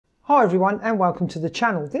Hi everyone and welcome to the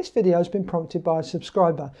channel. This video has been prompted by a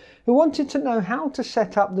subscriber who wanted to know how to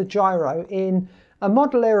set up the gyro in a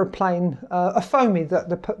model aeroplane, a foamy that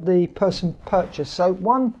the person purchased. So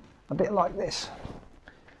one a bit like this.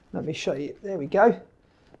 Let me show you. There we go.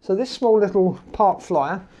 So this small little park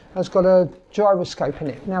flyer has got a gyroscope in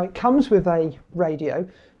it. Now it comes with a radio,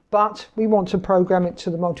 but we want to program it to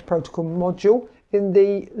the multi-protocol module in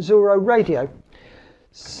the Zorro radio.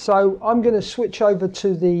 So I'm going to switch over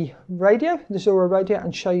to the radio, the Zorro radio,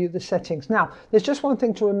 and show you the settings. Now, there's just one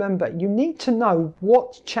thing to remember. You need to know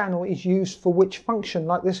what channel is used for which function.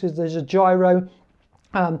 Like there's a gyro,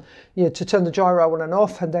 to turn the gyro on and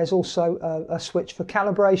off, and there's also a switch for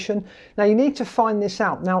calibration. Now, you need to find this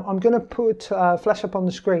out. Now, I'm going to put flash up on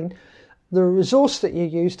the screen the resource that you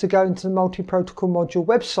use to go into the multi-protocol module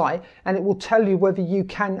website, and it will tell you whether you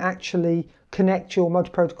can actually connect your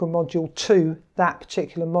multi-protocol module to that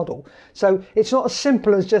particular model. So it's not as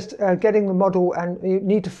simple as just getting the model, and you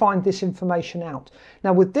need to find this information out.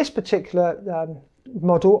 Now with this particular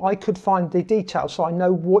model, I could find the details, so I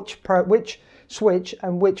know which switch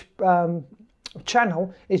and which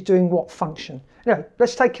channel is doing what function. Anyway,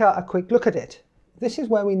 let's take a quick look at it. This is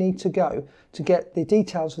where we need to go to get the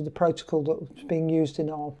details of the protocol that's being used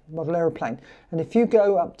in our model aeroplane. And if you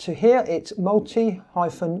go up to here, it's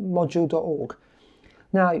multi-module.org.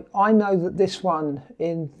 Now, I know that this one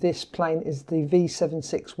in this plane is the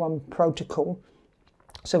V761 protocol.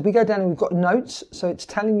 So if we go down and we've got notes, so it's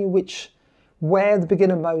telling you where the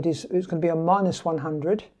beginner mode is. It's going to be on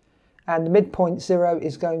 -100, and the midpoint 0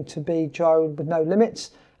 is going to be gyro with no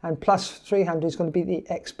limits, and +300 is going to be the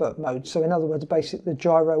expert mode. So in other words, basically the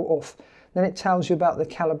gyro off. Then it tells you about the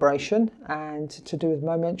calibration and to do with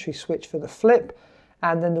momentary switch for the flip,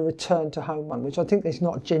 and then the return to home one, which I think is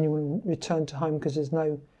not a genuine return to home because there's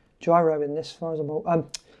no gyro in this, as far as no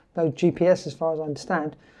GPS as far as I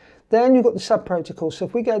understand. Then you've got the sub protocol. So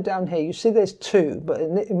if we go down here, you see there's two, but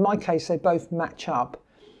in my case they both match up.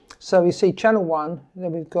 So you see channel 1,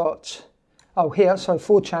 then we've got here, so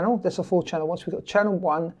 4 channel, that's a 4 channel. Once we've got channel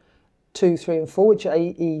 1, 2, 3 and 4, which are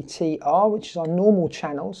AETR, which is our normal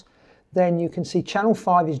channels. Then you can see channel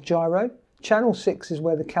 5 is gyro, channel 6 is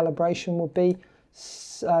where the calibration will be,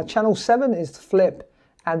 channel 7 is the flip,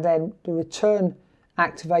 and then the return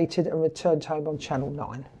activated and return to home on channel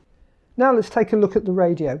 9. Now let's take a look at the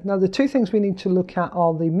radio. Now the two things we need to look at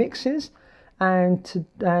are the mixes and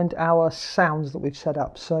our sounds that we've set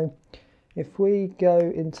up. So if we go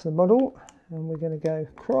into the model, and we're going to go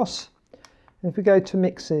across, and if we go to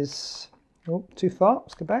mixes, oh, too far,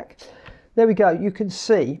 let's go back. There we go. You can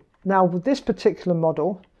see now with this particular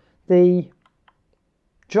model, the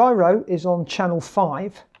gyro is on channel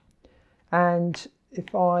 5, and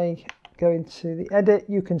if I go into the edit,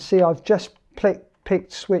 you can see I've just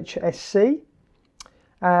picked switch SC.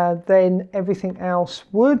 Then everything else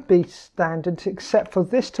would be standard, except for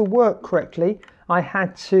this to work correctly I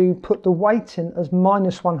had to put the weight in as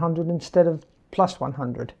 -100 instead of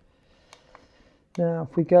 +100. Now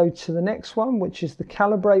if we go to the next one, which is the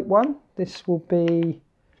calibrate one, this will be,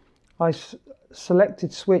 I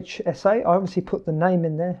selected switch SA, I obviously put the name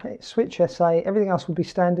in there, switch SA, everything else will be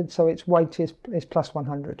standard, so its weight is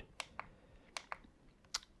 +100.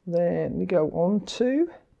 Then we go on to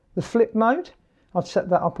the flip mode. I've set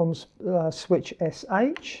that up on switch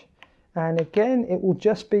SH, and again it will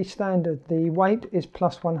just be standard. The weight is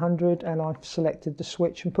 +100, and I've selected the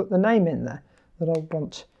switch and put the name in there that I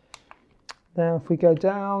want. Now if we go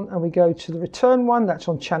down and we go to the return one, that's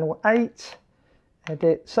on channel 8,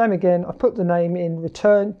 edit, same again, I put the name in,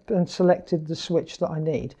 return, and selected the switch that I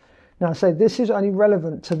need. Now I say this is only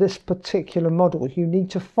relevant to this particular model. You need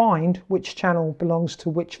to find which channel belongs to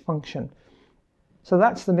which function. So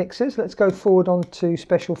that's the mixes. Let's go forward on to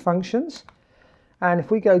special functions. And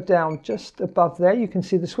if we go down just above there, you can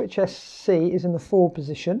see the switch SC is in the 4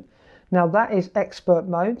 position. Now that is expert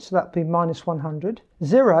mode, so that would be -100.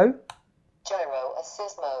 0 gyro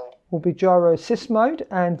assist mode will be gyro assist mode,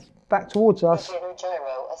 and back towards us.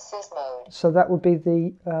 gyro assist mode. So that would be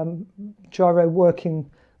the gyro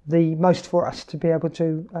working the most for us to be able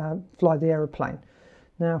to fly the aeroplane.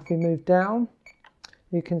 Now if we move down,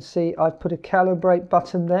 you can see I've put a calibrate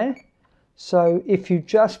button there. So if you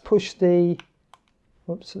just push the,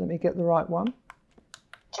 oops, let me get the right one.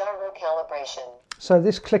 Gyro calibration. So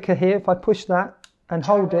this clicker here, if I push that and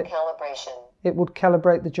hold it, calibration, it would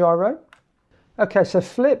calibrate the gyro. Okay, so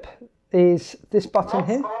flip is this button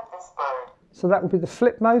here. So that would be the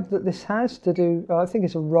flip mode that this has to do, I think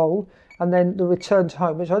it's a roll, and then the return to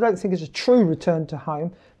home, which I don't think is a true return to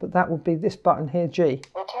home, but that would be this button here, G.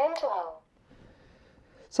 Return to home.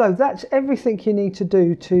 So that's everything you need to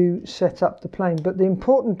do to set up the plane. But the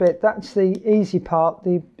important bit, that's the easy part.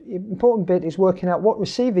 The important bit is working out what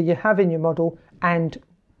receiver you have in your model and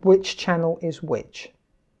which channel is which.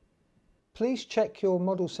 Please check your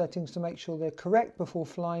model settings to make sure they're correct before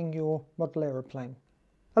flying your model aeroplane.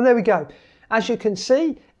 And there we go. As you can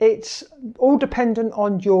see, it's all dependent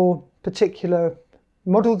on your particular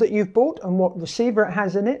model that you've bought and what receiver it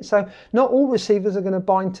has in it. So not all receivers are going to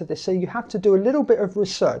bind to this. So you have to do a little bit of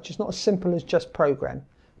research. It's not as simple as just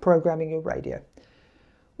programming your radio.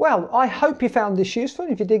 Well, I hope you found this useful.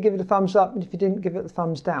 If you did, give it a thumbs up, and if you didn't, give it a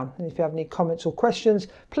thumbs down. And if you have any comments or questions,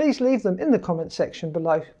 please leave them in the comment section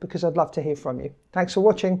below, because I'd love to hear from you. Thanks for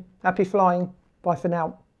watching. Happy flying. Bye for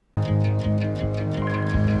now.